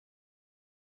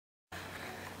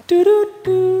Do do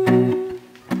do.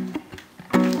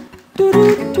 Do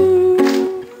do do.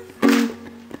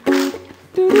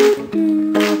 Do do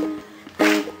do.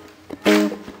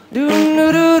 Do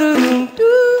do do do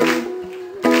do.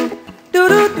 Do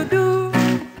do do do.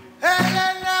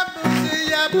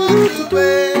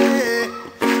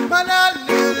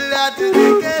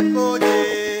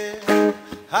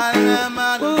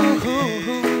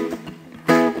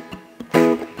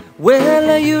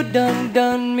 Well, you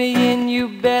done me and you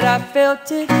bet I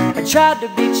felt it. I tried to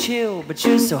be chill, but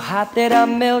you're so hot that I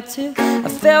melted. I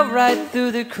fell right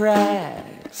through the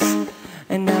cracks,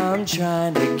 and now I'm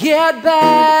trying to get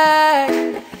back.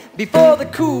 Before the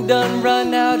cool done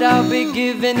run out, I'll be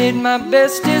giving it my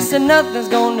bestest, and nothing's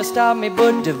gonna stop me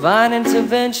but divine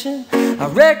intervention. I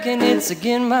reckon it's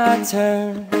again my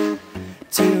turn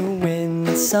to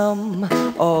win some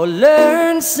or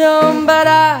learn some, but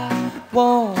I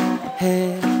won't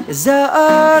hesitate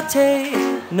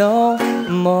no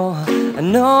more,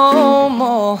 no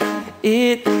more.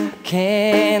 It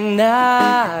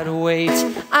cannot wait.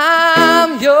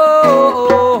 I'm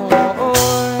yours.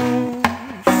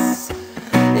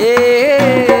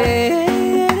 Yeah,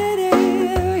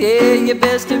 yeah, you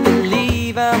best to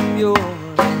believe I'm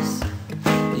yours,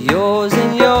 yours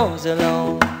and yours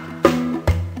alone.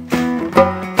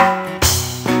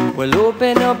 Well,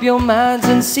 open up your minds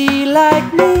and see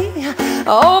like me.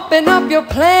 Open up your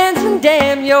plans and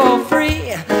damn, you're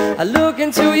free. I look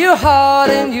into your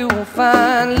heart and you will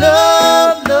find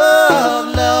love,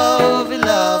 love, love,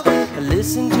 love.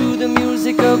 Listen to the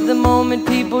music of the moment,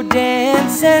 people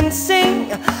dance and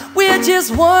sing. We're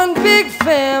just one big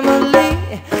family,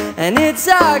 and it's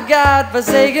our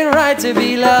God-forsaken right to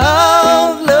be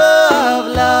loved,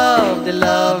 loved, loved,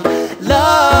 loved,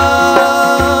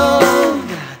 loved.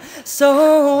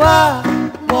 So I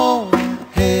won't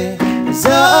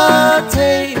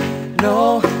hesitate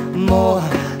no more,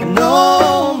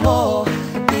 no more.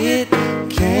 It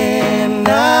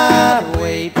cannot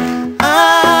wait.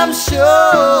 I'm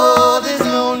sure there's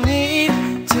no need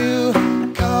to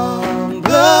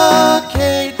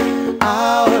complicate.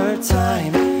 Our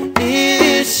time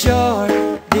is short.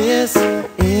 This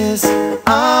is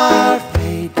our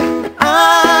fate.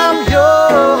 I'm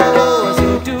yours.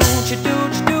 You do, you do,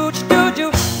 you do, you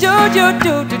do, you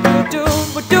do, you do, do,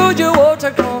 but do you want to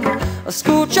come?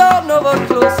 Scooch on over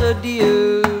closer,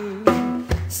 dear,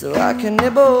 so I can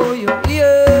nibble your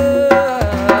ear.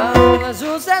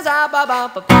 Who says I ba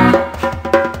ba ba ba?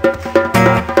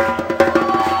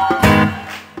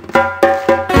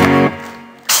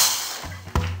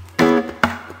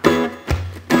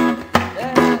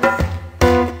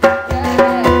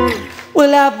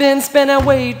 Well, I've been spending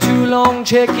way too long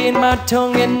checking my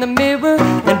tongue in the mirror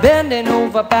and bending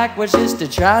over backwards just to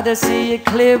try to see it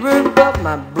clearer. But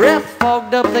my breath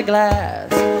fogged up the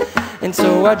glass, and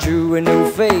so I drew a new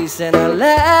face and I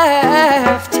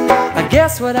laughed. I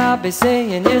guess what I'll be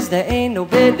saying is there ain't no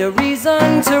better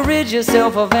reason to rid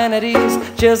yourself of vanities.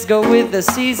 Just go with the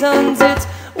seasons, it's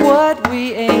what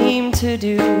we aim to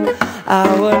do.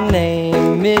 Our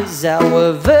name is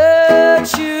our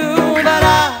virtue, but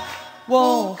I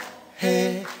won't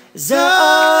hesitate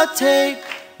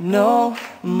no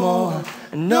more,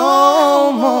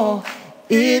 no more.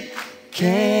 It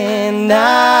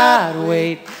cannot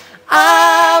wait.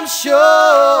 I'm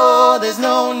sure there's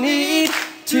no need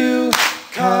to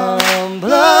complicate.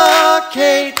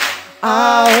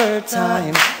 Our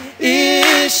time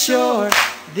is short.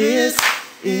 This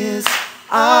is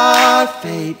our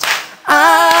fate.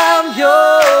 I'm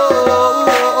yours.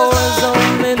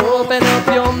 Open up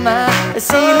your mind,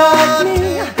 see like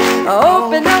me.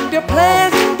 Open up your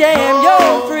plans and damn,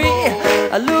 you're free.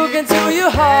 I look